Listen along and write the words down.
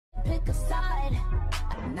pick a side.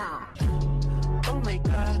 Nah. Oh my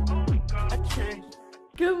god, I can't.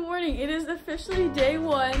 Good morning. It is officially day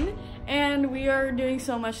 1 and we are doing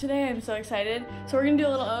so much today. I'm so excited. So we're gonna do a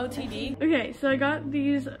little OOTD. Okay, so I got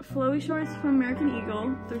these flowy shorts from American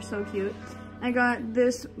Eagle. They're so cute. I got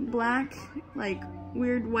this black, like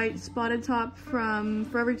weird white spotted top from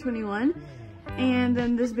Forever 21. And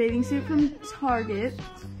then this bathing suit from Target.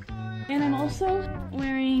 And I'm also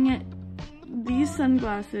wearing these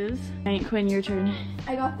sunglasses. All right, Quinn, your turn.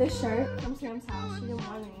 I got this shirt from Sam's house. She didn't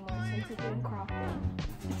want it anymore, so I took it and cropped it.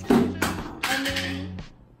 And then,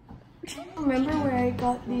 remember where I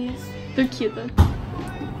got these? They're cute though.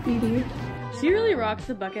 BD. She really rocks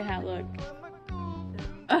the bucket hat look.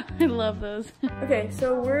 Oh, I love those. Okay,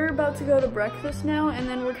 so we're about to go to breakfast now, and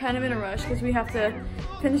then we're kind of in a rush because we have to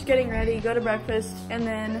finish getting ready, go to breakfast, and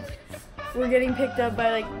then we're getting picked up by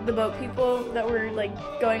like the boat people that were like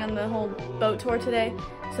going on the whole boat tour today.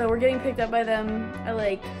 So we're getting picked up by them at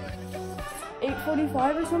like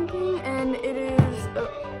 8:45 or something, and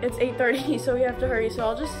it's 8:30, so we have to hurry. So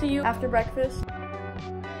I'll just see you after breakfast.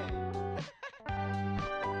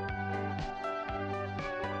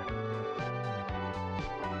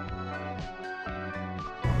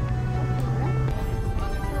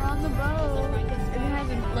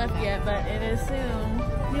 Left yet, but it is soon.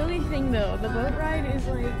 The only thing though, the boat ride is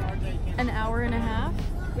like an hour and a half,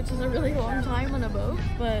 which is a really long time on a boat,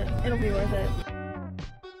 but it'll be worth it.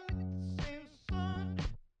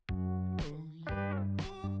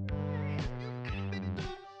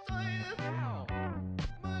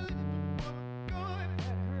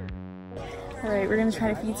 All right, we're gonna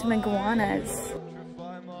try to feed some iguanas.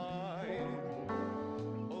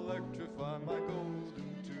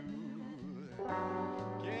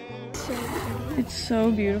 It's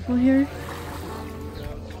so beautiful here.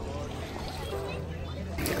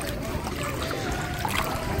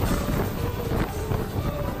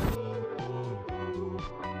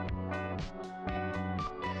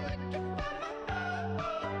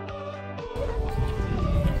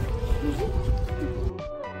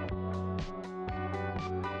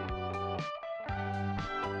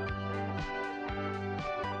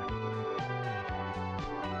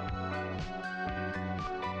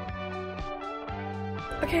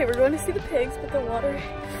 Okay, we're going to see the pigs, but the water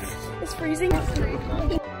is freezing. They're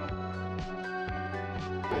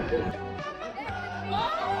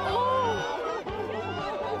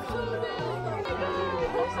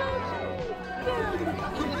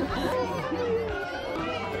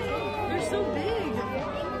so big.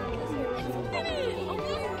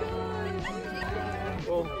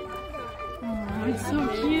 Oh, it's so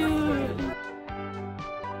cute.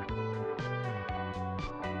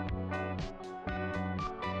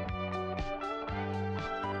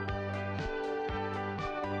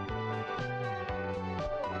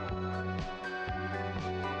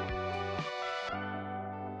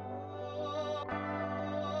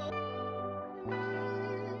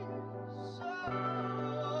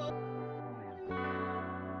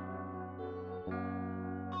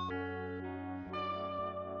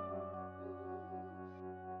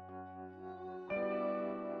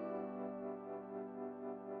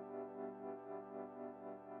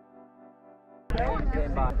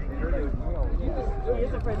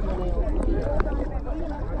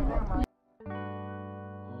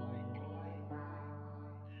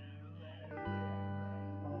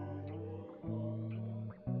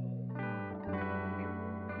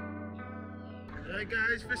 Alright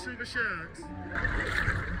guys, fishing for sharks.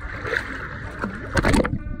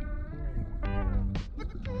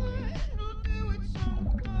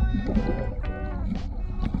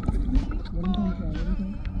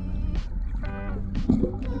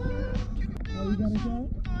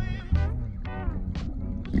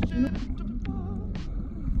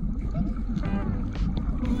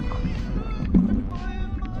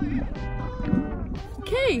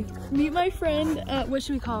 Okay, meet my friend. What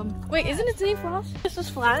should we call him? Wait, isn't his name Flash? This is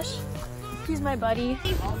Flash. He's my buddy.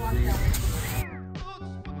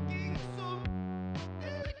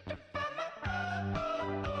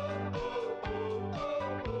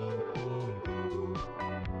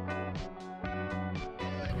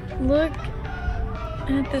 Look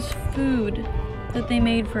at this food that they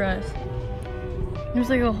made for us. There's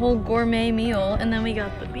like a whole gourmet meal, and then we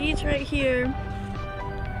got the beach right here.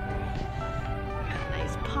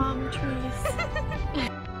 Nice palm trees.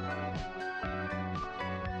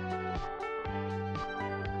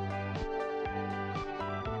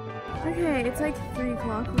 Okay, it's like 3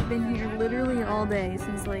 o'clock. We've been here literally all day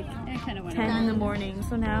since like 10 in the morning.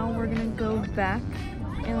 So now we're gonna go back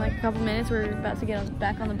in like a couple minutes. We're about to get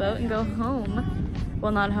back on the boat and go home.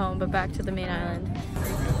 Well, not home, but back to the main island.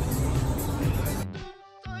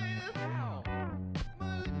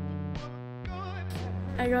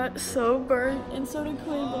 I got so burnt, and so did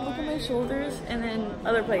Quinn, but look at my shoulders, and then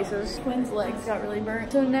other places. Quinn's legs got really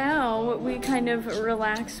burnt. So now we kind of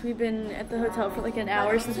relaxed. We've been at the hotel for like an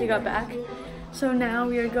hour since we got back. So now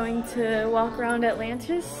we are going to walk around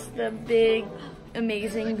Atlantis, the big,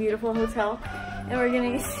 amazing, beautiful hotel, and we're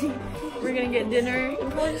gonna get dinner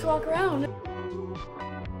and probably just walk around.